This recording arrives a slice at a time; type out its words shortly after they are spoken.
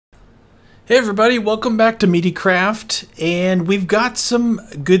Hey everybody, welcome back to Meatycraft, and we've got some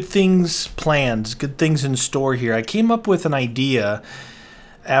good things planned, good things in store here. I came up with an idea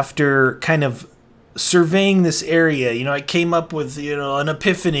after kind of surveying this area. I came up with, an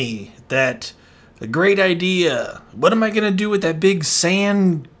epiphany that a great idea. What am I going to do with that big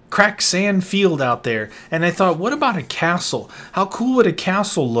cracked sand field out there? And I thought, what about a castle? How cool would a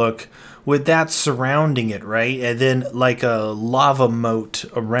castle look with that surrounding it, right? And then like a lava moat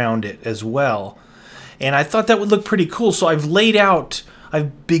around it as well. And I thought that would look pretty cool. So I've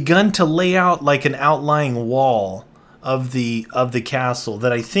begun to lay out like an outlying wall of the castle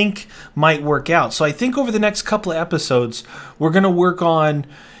that I think might work out. So I think over the next couple of episodes, we're going to work on,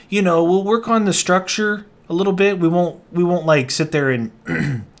 we'll work on the structure a little bit. We won't like sit there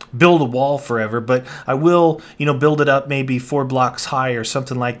and build a wall forever, but I will, build it up maybe 4 blocks high or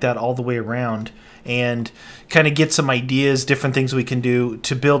something like that all the way around, and kind of get some ideas, different things we can do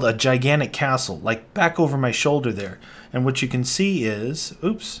to build a gigantic castle, like back over my shoulder there. And what you can see is,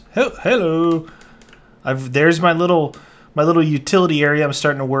 oops, hello. There's my little utility area I'm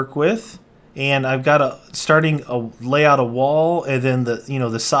starting to work with, and I've got starting to lay out a wall, and then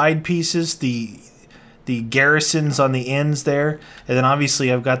the side pieces, the garrisons on the ends there, and then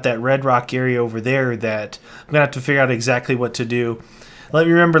obviously I've got that red rock area over there that I'm gonna have to figure out exactly what to do. Let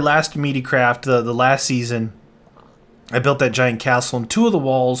me remember last Meatycraft, the last season, I built that giant castle, and 2 of the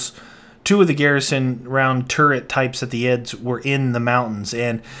walls, 2 of the garrison round turret types at the ends were in the mountains,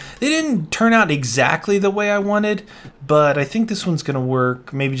 and they didn't turn out exactly the way I wanted, but I think this one's gonna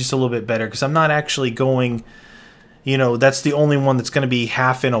work maybe just a little bit better, because I'm not actually going, that's the only one that's going to be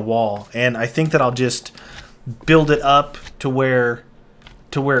half in a wall. And I think that I'll just build it up to where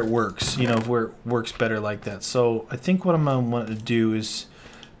it works, where it works better like that. So I think what I'm going to want to do is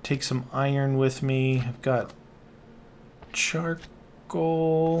take some iron with me. I've got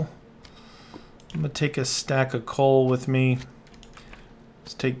charcoal. I'm going to take a stack of coal with me.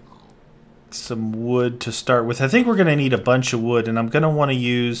 Let's take some wood to start with. I think we're going to need a bunch of wood, and I'm going to want to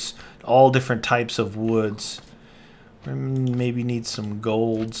use all different types of woods. Maybe need some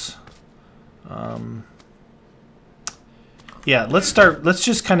golds. Yeah, let's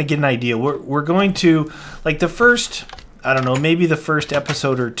just kind of get an idea. We're going to, like, the first, I don't know, maybe the first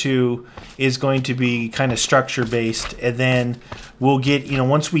episode or 2 is going to be kind of structure based, and then we'll get,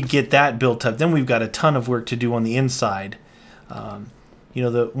 once we get that built up, then we've got a ton of work to do on the inside. One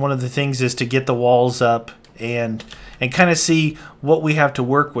of the things is to get the walls up and kind of see what we have to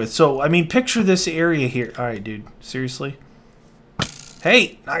work with. So, I mean, picture this area here. All right, dude. Seriously?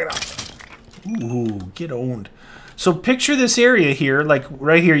 Hey, knock it off. Ooh, get owned. So picture this area here, like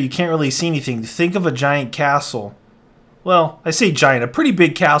right here, you can't really see anything. Think of a giant castle. Well, I say giant, a pretty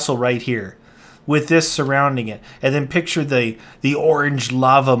big castle right here with this surrounding it. And then picture the orange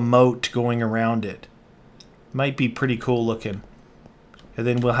lava moat going around it. Might be pretty cool looking. And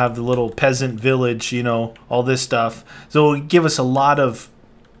then we'll have the little peasant village, all this stuff. So it'll give us a lot of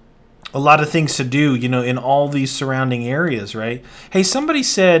things to do, in all these surrounding areas, right? Hey, somebody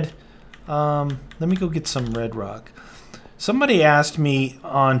said, let me go get some red rock. Somebody asked me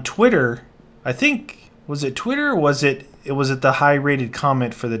on Twitter, I think, was it Twitter or was it the high-rated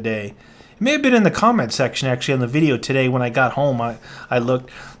comment for the day? It may have been in the comment section, actually, on the video today when I got home. I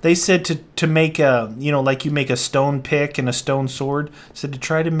looked. They said to make a, like you make a stone pick and a stone sword, said to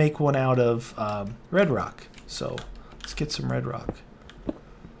try to make one out of red rock. So let's get some red rock.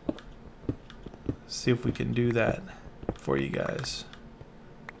 See if we can do that for you guys.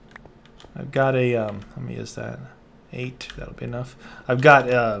 I've got a, let me use that. 8, that'll be enough. I've got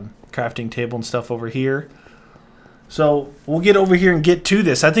a crafting table and stuff over here. So we'll get over here and get to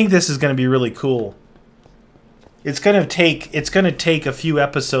this. I think this is going to be really cool. It's going to take a few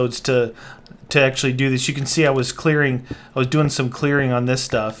episodes to actually do this. You can see I was doing some clearing on this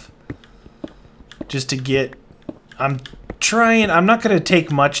stuff just to get. I'm not going to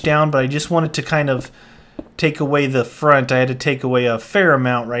take much down, but I just wanted to kind of take away the front. I had to take away a fair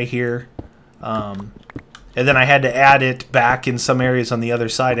amount right here. And then I had to add it back in some areas on the other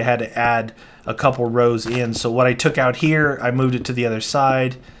side. I had to add a couple rows in. So what I took out here, I moved it to the other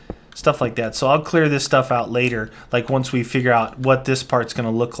side. Stuff like that. So I'll clear this stuff out later, like once we figure out what this part's going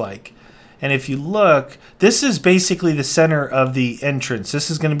to look like. And if you look, this is basically the center of the entrance.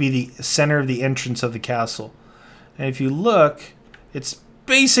 This is going to be the center of the entrance of the castle. And if you look, it's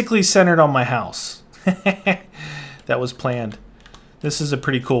basically centered on my house. That was planned. This is a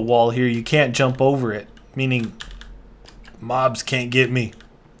pretty cool wall here. You can't jump over it, meaning mobs can't get me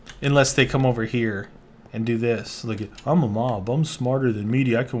unless they come over here and do this. Look, I'm a mob. I'm smarter than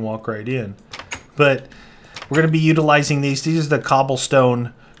Meaty. I can walk right in. But we're going to be utilizing these. These are the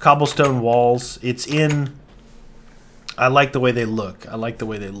cobblestone cobblestone walls. It's in... I like the way they look. I like the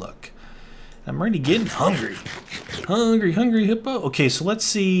way they look. I'm already getting hungry. Hungry hippo. Okay, so let's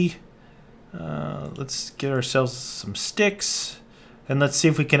see. Let's get ourselves some sticks. And let's see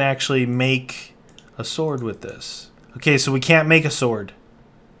if we can actually make a sword with this. Okay, so we can't make a sword.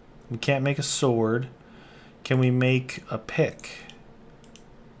 We can't make a sword. Can we make a pick?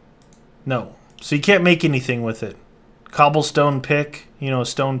 No. So you can't make anything with it. Cobblestone pick, you know, a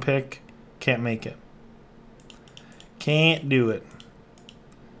stone pick. Can't make it. Can't do it.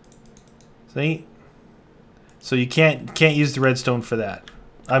 See? So you can't use the redstone for that.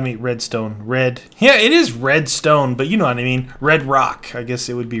 I mean redstone. Red. Yeah, it is redstone, but you know what I mean. Red rock. I guess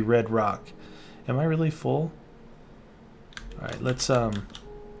it would be red rock. Am I really full? Alright, let's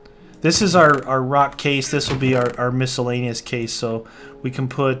this is our rock case. This will be our miscellaneous case, so we can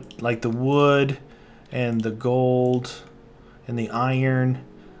put like the wood and the gold and the iron.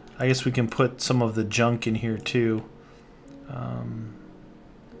 I guess we can put some of the junk in here too.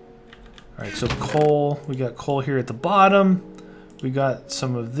 Alright, so coal. We got coal here at the bottom. We got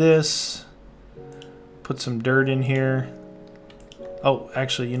some of this. Put some dirt in here. Oh,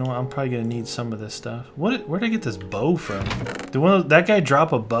 actually, you know what? I'm probably going to need some of this stuff. Where'd I get this bow from? Did that guy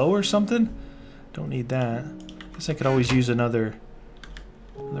drop a bow or something? Don't need that. Guess I could always use another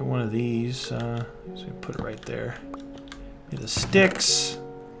one of these. So put it right there. Need the sticks.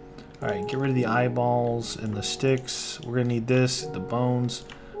 Alright, get rid of the eyeballs and the sticks. We're going to need this, the bones.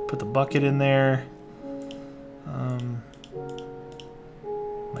 Put the bucket in there.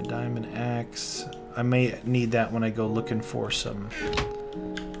 My diamond axe. I may need that when I go looking for some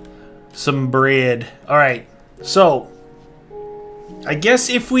bread. All right. So I guess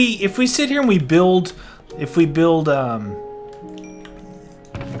if we sit here and we build, do I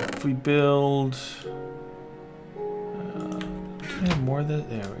have more of that?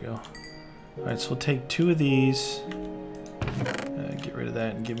 There we go. All right. So we'll take 2 of these. Get rid of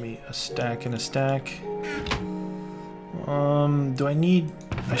that and give me a stack and a stack. Do I need...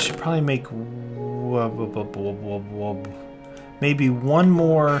 I should probably make... Maybe one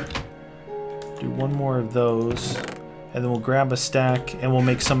more... Do one more of those. And then we'll grab a stack and we'll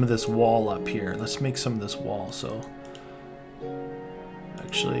make some of this wall up here. Let's make some of this wall, so...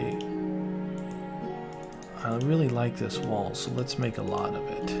 Actually... I really like this wall, so let's make a lot of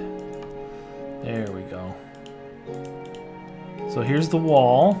it. There we go. So here's the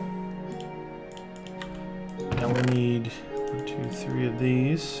wall. Now we need 1, 2, 3 of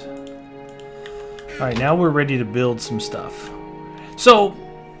these. Alright, now we're ready to build some stuff. So,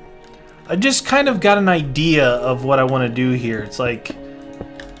 I just kind of got an idea of what I want to do here. It's like,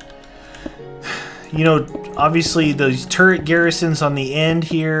 you know, obviously those turret garrisons on the end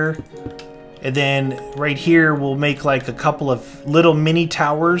here. And then right here we'll make like a couple of little mini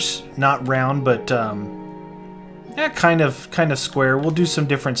towers. Not round, but yeah, kind of square. We'll do some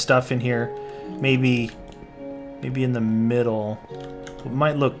different stuff in here. Maybe in the middle. What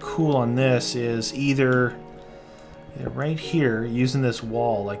might look cool on this is either right here, using this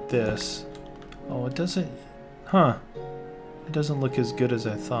wall like this. Oh, it doesn't... Huh. It doesn't look as good as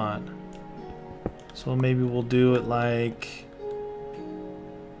I thought. So maybe we'll do it like...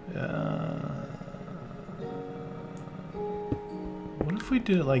 what if we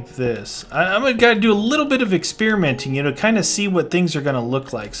do it like this? I'm gonna do a little bit of experimenting, you know, kind of see what things are gonna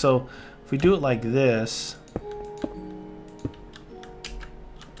look like. So if we do it like this,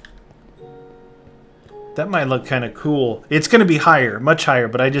 that might look kind of cool. It's gonna be higher, much higher,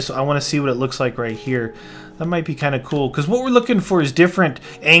 but I want to see what it looks like right here. That might be kind of cool, because what we're looking for is different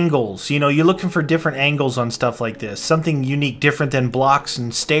angles. You know, you're looking for different angles on stuff like this. Something unique, different than blocks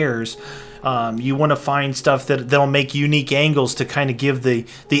and stairs. You want to find stuff that'll make unique angles to kind of give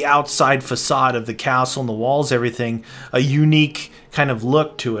the outside facade of the castle and the walls, everything, a unique kind of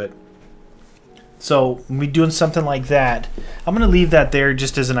look to it. So when we're doing something like that, I'm going to leave that there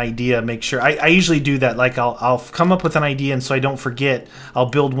just as an idea. Make sure I usually do that. Like I'll come up with an idea, and so I don't forget, I'll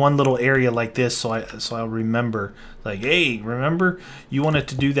build one little area like this, so I'll remember. Like, hey, remember you wanted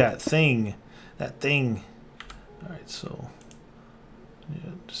to do that thing. All right, so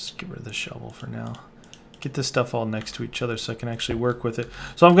yeah, just get rid of the shovel for now. Get this stuff all next to each other so I can actually work with it.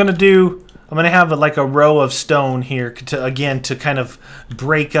 So I'm gonna have like a row of stone here to kind of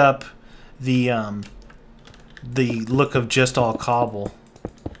break up the look of just all cobble,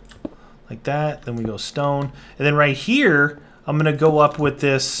 like that. Then we go stone, and then right here I'm gonna go up with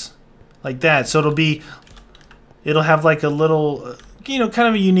this like that, so it'll have like a little, you know, kind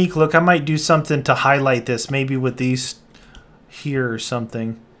of a unique look. I might do something to highlight this, maybe with these here or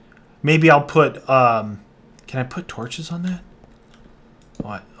something. Maybe I'll put can I put torches on that?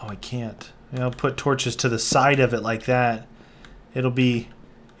 I can't. I'll put torches to the side of it like that.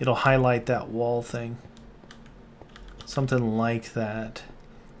 It'll highlight that wall thing. Something like that.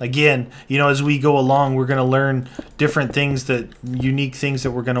 Again, you know, as we go along, we're going to learn different things, unique things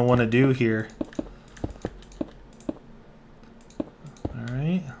that we're going to want to do here.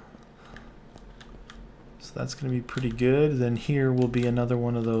 Alright. So that's going to be pretty good. Then here will be another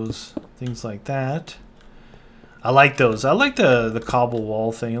one of those things like that. I like those. I like the cobble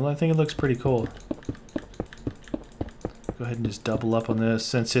wall thing. I think it looks pretty cool. Go ahead and just double up on this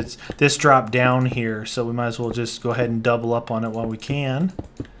since this dropped down here, so we might as well just go ahead and double up on it while we can.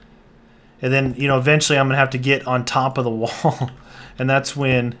 And then, you know, eventually I'm gonna have to get on top of the wall, and that's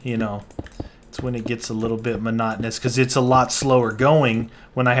when, you know, it's when it gets a little bit monotonous because it's a lot slower going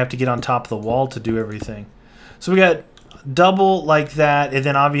when I have to get on top of the wall to do everything. So we got double like that, and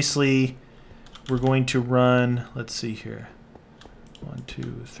then obviously we're going to run. Let's see here. 1,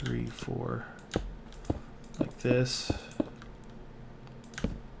 2, 3, 4, like this.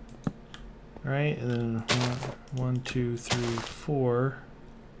 All right, and then 1, 2, 3, 4.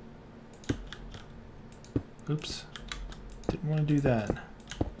 Oops, didn't want to do that.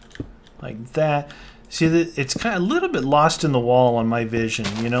 Like that. See, it's kind of a little bit lost in the wall on my vision,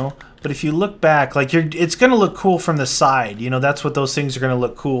 you know. But if you look back, like it's going to look cool from the side. You know, that's what those things are going to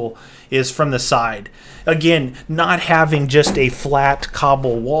look cool, is from the side. Again, not having just a flat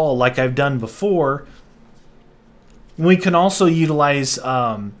cobble wall like I've done before. We can also utilize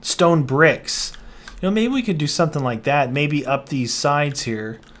stone bricks. You know, maybe we could do something like that. Maybe up these sides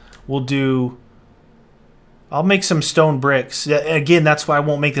here, I'll make some stone bricks. Again, that's why I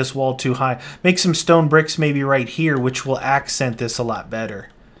won't make this wall too high. Make some stone bricks maybe right here, which will accent this a lot better.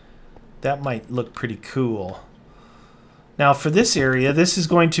 That might look pretty cool. Now for this area, this is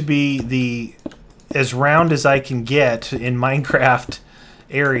going to be as round as I can get in Minecraft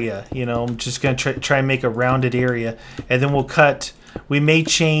area. You know, I'm just going to try and make a rounded area, and then we'll cut. We may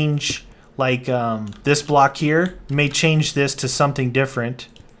change like this block here. We may change this to something different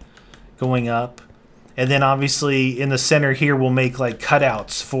going up, and then obviously in the center here we'll make like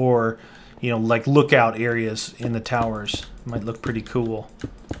cutouts for, you know, like lookout areas in the towers. Might look pretty cool.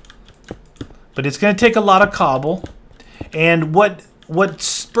 But it's going to take a lot of cobble, and what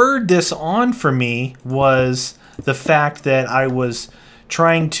spurred this on for me was the fact that I was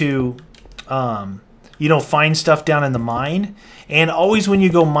trying to, you know, find stuff down in the mine. And always when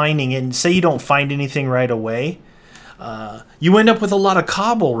you go mining and say you don't find anything right away, you end up with a lot of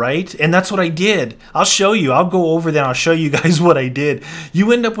cobble, right? And that's what I did. I'll show you. I'll go over there and I'll show you guys what I did.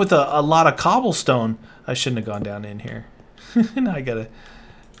 You end up with a lot of cobblestone. I shouldn't have gone down in here. Now I gotta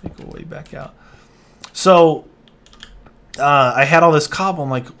go way back out. So I had all this cobble. I'm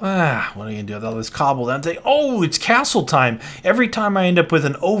like, what are you gonna do with all this cobble? Then I think, oh, it's castle time. Every time I end up with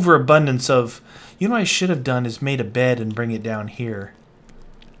an overabundance of, you know what I should have done is made a bed and bring it down here.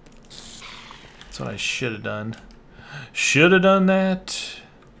 That's what I should have done. Should have done that.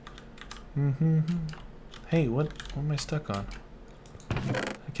 Hey, what am I stuck on?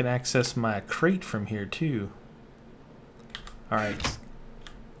 I can access my crate from here too. Alright.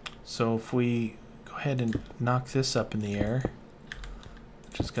 So if we go ahead and knock this up in the air,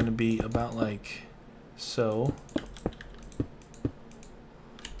 which is going to be about like so.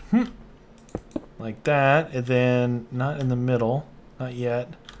 Like that, and then not in the middle, not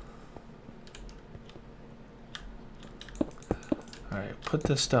yet. Alright, put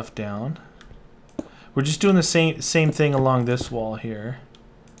this stuff down. We're just doing the same thing along this wall here.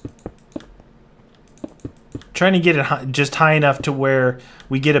 Trying to get it just high enough to where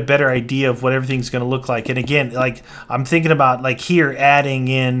we get a better idea of what everything's going to look like. And again, like I'm thinking about like here adding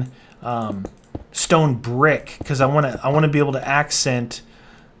in stone brick, because I want to be able to accent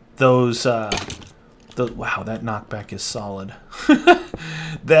those. Wow, that knockback is solid.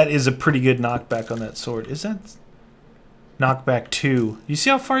 That is a pretty good knockback on that sword. Is that knockback 2? You see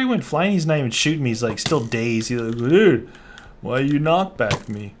how far he went flying? He's not even shooting me. He's like still dazed. He's like, dude, why you knockback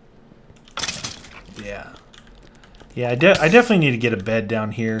me? Yeah. Yeah, I definitely need to get a bed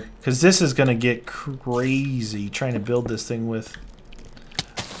down here, because this is going to get crazy trying to build this thing with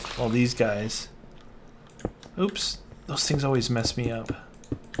all these guys. Oops. Those things always mess me up.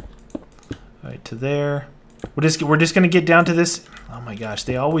 Alright, to there. We're just going to get down to this. Oh my gosh,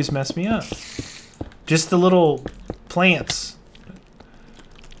 they always mess me up. Just the little plants.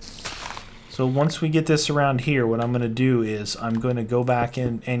 So once we get this around here, what I'm going to do is I'm going to go back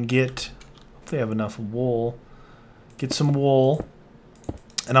and get, hopefully I have enough wool. Get some wool,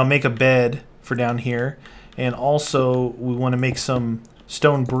 and I'll make a bed for down here. And also we want to make some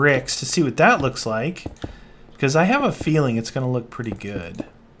stone bricks to see what that looks like, because I have a feeling it's going to look pretty good.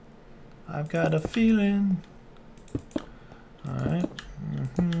 I've got a feeling. All right.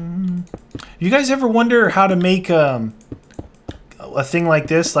 You guys ever wonder how to make a thing like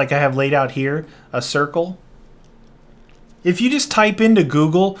this, like I have laid out here, a circle? If you just type into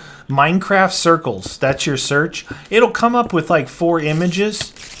Google Minecraft circles, that's your search, it'll come up with like 4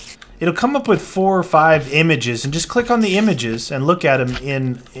 images. It'll come up with 4 or 5 images, and just click on the images and look at them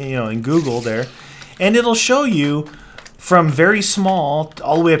in Google there, and it'll show you from very small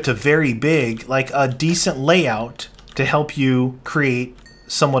all the way up to very big, like a decent layout to help you create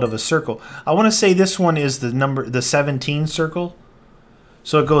somewhat of a circle. I want to say this one is the 17 circle.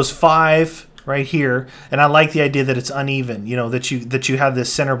 So it goes 5 right here, and I like the idea that it's uneven, you know, that you have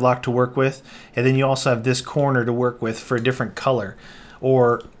this center block to work with, and then you also have this corner to work with for a different color,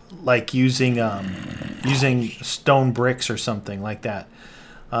 or like using stone bricks or something like that.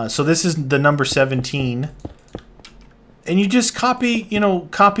 So this is the number 17, and you just copy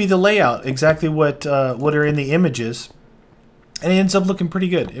the layout, exactly what are in the images, and it ends up looking pretty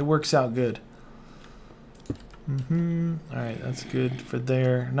good. It works out good. Alright, that's good for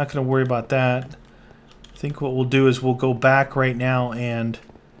there. I'm not going to worry about that. I think what we'll do is we'll go back right now and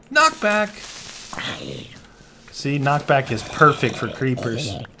knockback. See, knockback is perfect for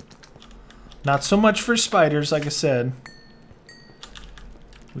creepers. Not so much for spiders, like I said.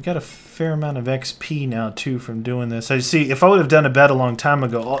 We got a fair amount of XP now too from doing this. I see, if I would have done a bed a long time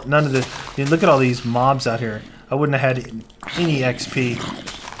ago, none of the, I mean, look at all these mobs out here. I wouldn't have had any XP.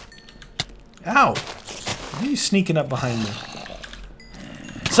 Ow! Why are you sneaking up behind me?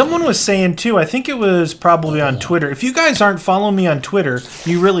 Someone was saying too, I think it was probably on Twitter. If you guys aren't following me on Twitter,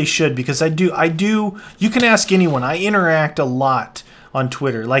 you really should, because I do, you can ask anyone. I interact a lot on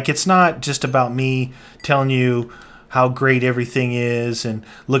Twitter. Like, it's not just about me telling you how great everything is and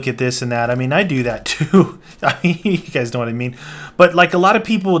look at this and that. I mean, I do that too. I mean, you guys know what I mean. But like, a lot of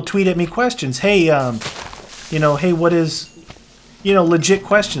people would tweet at me questions. Hey, hey, what is... legit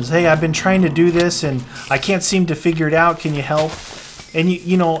questions. Hey, I've been trying to do this and I can't seem to figure it out. Can you help? And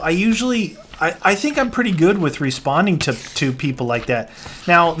I think I'm pretty good with responding to people like that.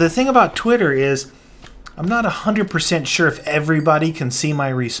 Now, the thing about Twitter is I'm not 100% sure if everybody can see my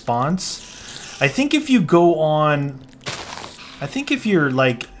response. I think if you go on, I think if you're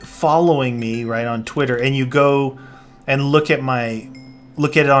like following me right on Twitter and you go and look at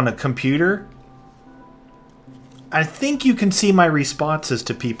it on a computer, I think you can see my responses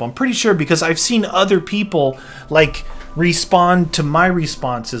to people. I'm pretty sure, because I've seen other people like respond to my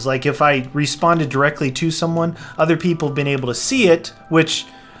responses. Like if I responded directly to someone, other people have been able to see it, which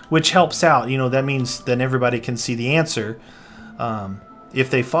helps out. That means then everybody can see the answer if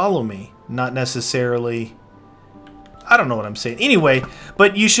they follow me. Not necessarily, I don't know what I'm saying. Anyway,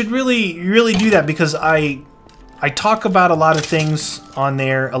 but you should really do that, because I talk about a lot of things on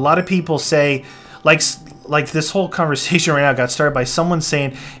there. A lot of people say, like this whole conversation right now got started by someone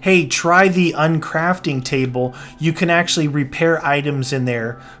saying, hey, try the uncrafting table. You can actually repair items in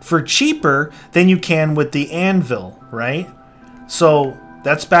there for cheaper than you can with the anvil, right? So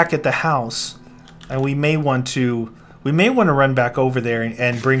that's back at the house, and we may want to run back over there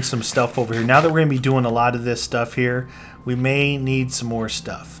and bring some stuff over here. Now that we're going to be doing a lot of this stuff here, we may need some more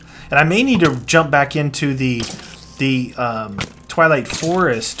stuff. And I may need to jump back into the Twilight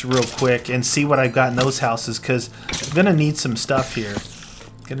Forest real quick and see what I've got in those houses, because I'm going to need some stuff here.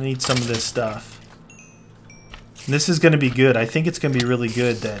 Going to need some of this stuff. And this is going to be good. I think it's going to be really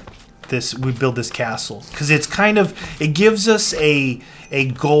good that we build this castle, because it's it gives us a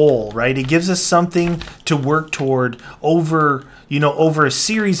goal, right? It gives us something to work toward over a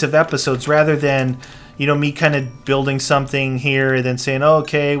series of episodes, rather than me kind of building something here and then saying, oh,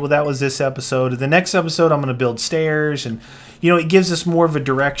 okay, well, that was this episode. The next episode I'm going to build stairs, and it gives us more of a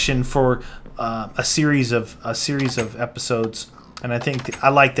direction for a series of episodes, and I think I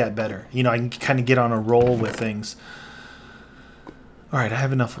like that better. I can kind of get on a roll with things. All right, I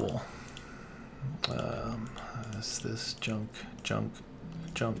have enough wool. This junk. All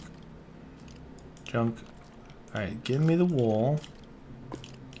right, give me the wool.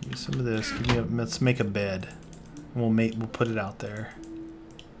 Give me some of this. Let's make a bed. We'll put it out there.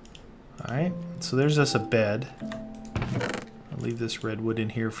 All right, so there's us a bed. I'll leave this redwood in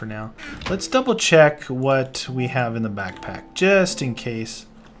here for now. Let's double check what we have in the backpack, just in case.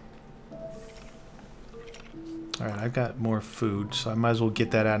 All right, I've got more food, so I might as well get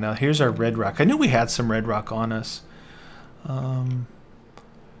that out now. Here's our red rock. I knew we had some red rock on us.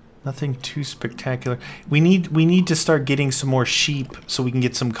 Nothing too spectacular. We need to start getting some more sheep so we can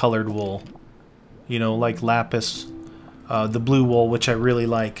get some colored wool. Like lapis, the blue wool, which I really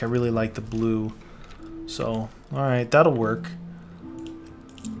like. I really like the blue. So, alright, that'll work.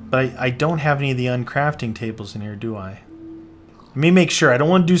 But I don't have any of the uncrafting tables in here, do I? Let me make sure. I don't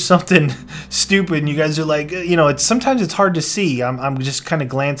want to do something stupid and you guys are like, you know, sometimes it's hard to see. I'm just kind of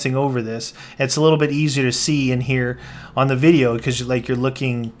glancing over this. It's a little bit easier to see in here on the video because you're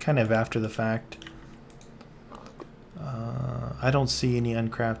looking kind of after the fact. I don't see any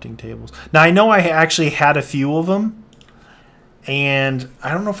uncrafting tables. Now, I know I actually had a few of them. And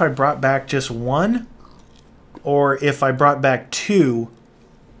I don't know if I brought back just one or if I brought back two.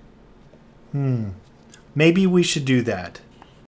 Maybe we should do that.